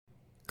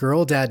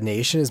Girl Dad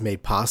Nation is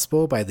made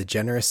possible by the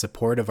generous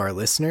support of our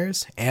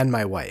listeners and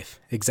my wife,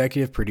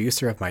 executive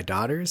producer of my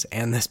daughters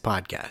and this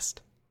podcast.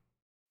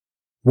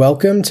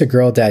 Welcome to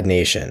Girl Dad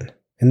Nation.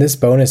 In this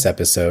bonus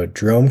episode,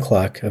 Jerome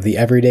Kluck of the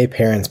Everyday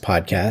Parents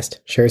podcast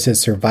shares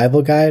his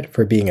survival guide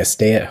for being a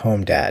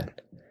stay-at-home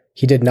dad.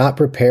 He did not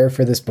prepare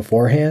for this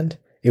beforehand.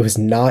 It was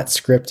not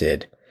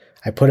scripted.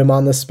 I put him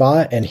on the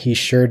spot and he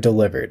sure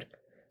delivered.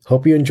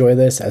 Hope you enjoy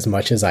this as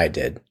much as I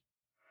did.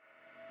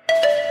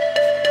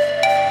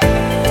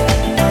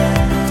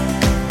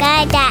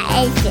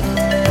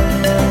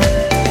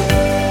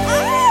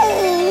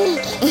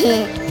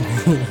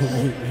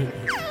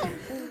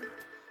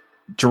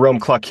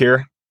 Jerome Kluck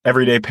here,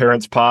 Everyday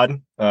Parents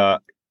Pod,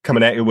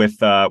 coming at you with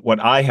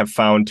what I have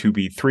found to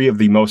be 3 of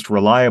the most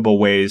reliable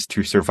ways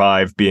to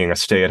survive being a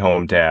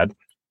stay-at-home dad.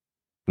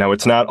 Now,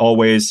 it's not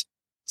always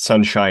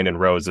sunshine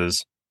and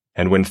roses,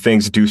 and when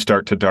things do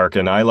start to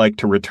darken, I like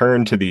to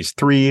return to these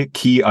 3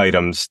 key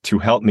items to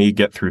help me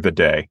get through the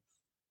day.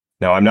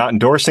 Now, I'm not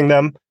endorsing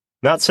them,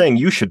 not saying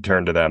you should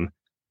turn to them,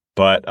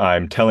 but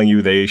I'm telling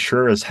you they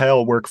sure as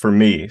hell work for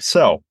me.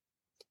 So,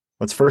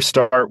 let's first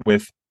start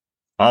with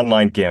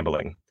online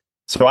gambling.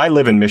 So I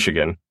live in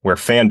Michigan, where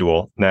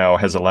FanDuel now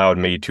has allowed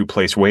me to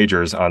place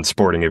wagers on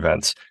sporting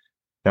events.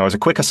 Now, as a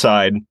quick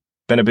aside,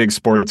 been a big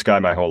sports guy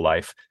my whole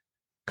life.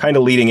 Kind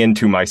of leading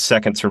into my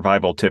second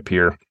survival tip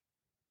here.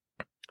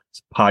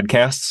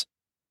 Podcasts.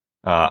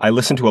 I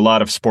listen to a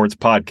lot of sports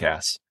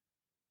podcasts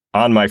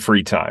on my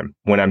free time.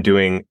 When I'm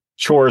doing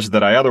chores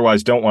that I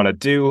otherwise don't want to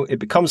do, it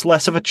becomes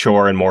less of a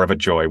chore and more of a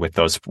joy with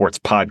those sports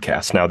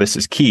podcasts. Now, this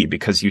is key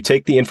because you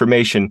take the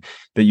information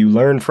that you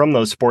learn from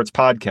those sports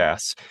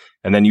podcasts,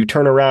 and then you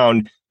turn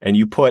around and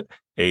you put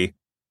a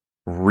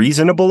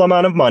reasonable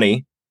amount of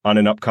money on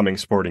an upcoming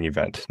sporting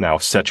event. Now,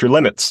 set your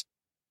limits.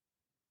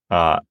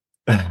 I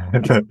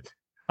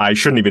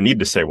shouldn't even need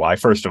to say why,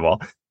 first of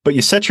all, but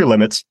you set your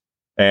limits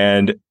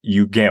and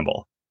you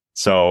gamble.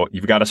 So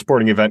you've got a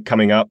sporting event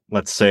coming up.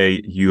 Let's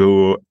say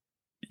you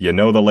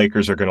know the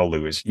Lakers are going to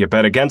lose. You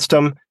bet against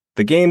them.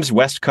 The game's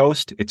West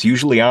Coast. It's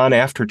usually on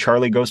after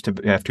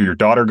your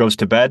daughter goes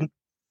to bed.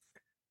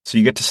 So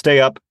you get to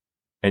stay up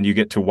and you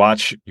get to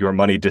watch your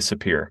money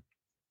disappear.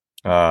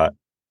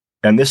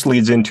 And this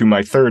leads into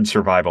my third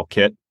survival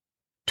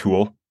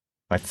tool.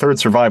 My third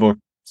survival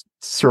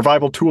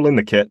tool in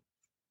the kit.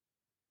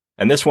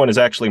 And this one is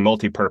actually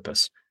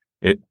multi-purpose.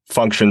 It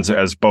functions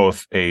as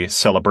both a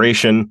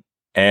celebration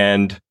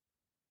and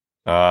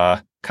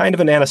kind of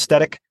an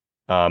anesthetic.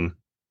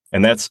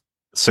 And that's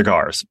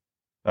cigars.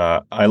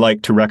 I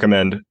like to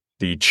recommend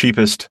the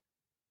cheapest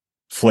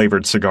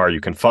flavored cigar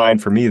you can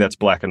find. For me, that's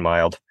Black and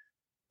Mild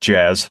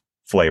Jazz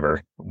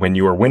flavor. When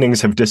your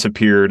winnings have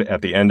disappeared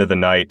at the end of the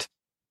night,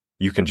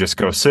 you can just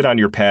go sit on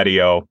your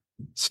patio,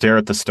 stare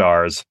at the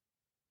stars,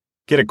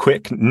 get a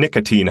quick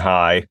nicotine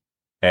high,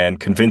 and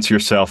convince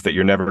yourself that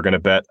you're never going to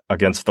bet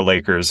against the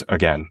Lakers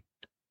again.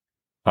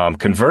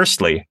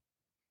 Conversely,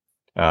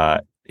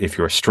 if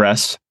you're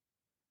stressed,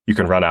 you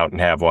can run out and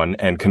have one.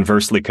 And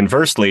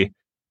conversely,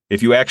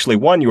 if you actually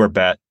won your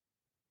bet,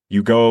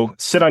 you go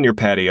sit on your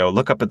patio,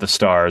 look up at the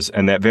stars,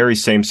 and that very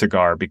same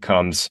cigar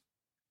becomes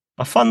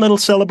a fun little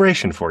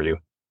celebration for you.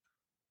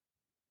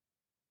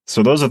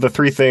 So those are the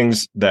 3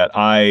 things that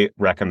I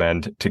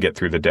recommend to get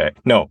through the day.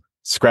 No,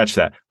 scratch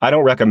that. I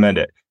don't recommend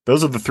it.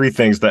 Those are the 3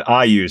 things that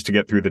I use to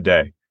get through the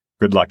day.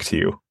 Good luck to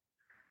you.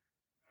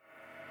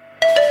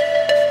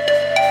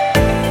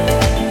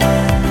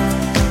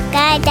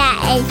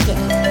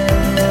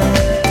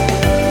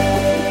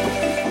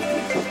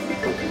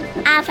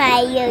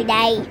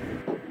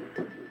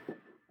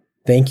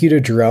 Thank you to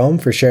Jerome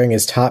for sharing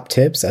his top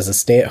tips as a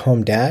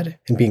stay-at-home dad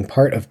and being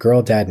part of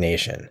Girl Dad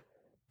Nation.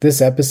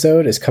 This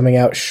episode is coming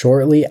out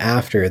shortly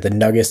after the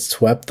Nuggets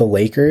swept the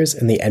Lakers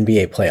in the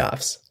NBA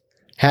playoffs.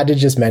 Had to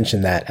just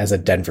mention that as a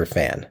Denver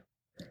fan.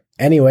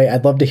 Anyway,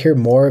 I'd love to hear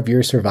more of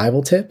your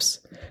survival tips.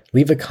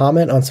 Leave a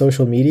comment on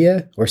social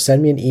media or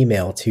send me an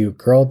email to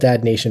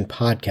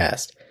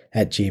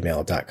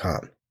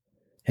girldadnationpodcast@gmail.com.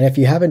 And if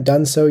you haven't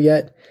done so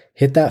yet,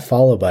 hit that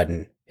follow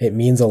button. It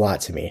means a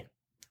lot to me.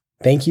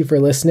 Thank you for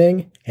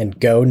listening, and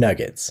go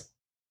Nuggets.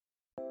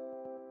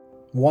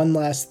 One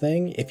last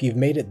thing, if you've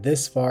made it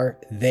this far,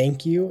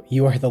 thank you.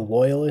 You are the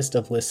loyalist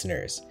of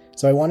listeners.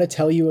 So I want to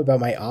tell you about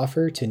my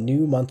offer to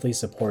new monthly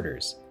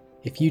supporters.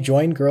 If you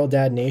join Girl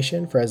Dad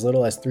Nation for as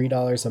little as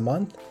 $3 a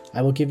month,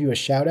 I will give you a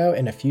shout out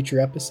in a future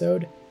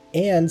episode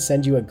and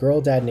send you a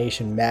Girl Dad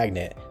Nation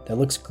magnet that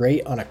looks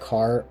great on a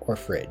car or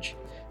fridge.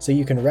 So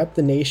you can rep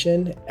the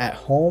nation at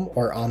home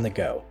or on the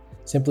go.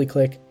 Simply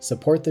click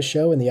support the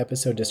show in the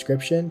episode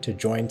description to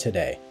join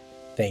today.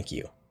 Thank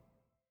you.